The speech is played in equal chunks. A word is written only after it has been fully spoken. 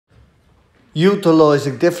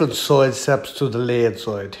utilising different side steps to the lead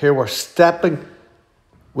side. Here we're stepping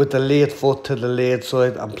with the lead foot to the lead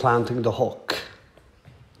side and planting the hook.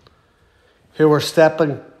 Here we're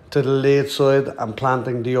stepping to the lead side and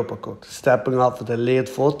planting the uppercut. Stepping off with the lead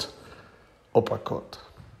foot, uppercut.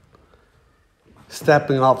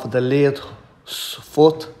 Stepping off with the lead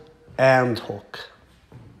foot and hook.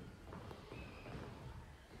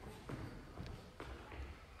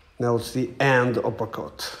 Now it's the and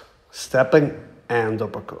uppercut. Stepping and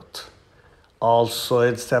uppercut. All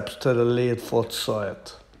side steps to the lead foot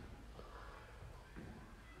side.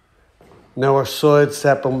 Now we're side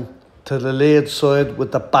stepping to the lead side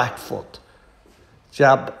with the back foot.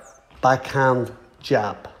 Jab, backhand,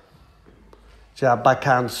 jab. Jab,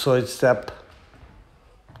 backhand, side step,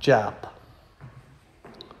 jab.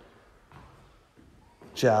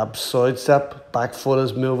 Jab, side step, back foot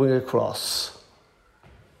is moving across.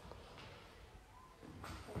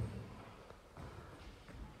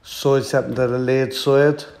 Side stepping to the lead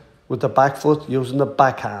side with the back foot using the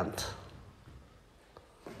backhand.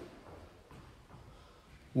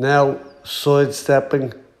 Now side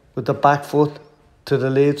stepping with the back foot to the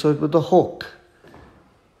lead side with the hook.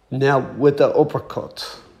 Now with the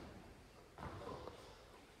uppercut.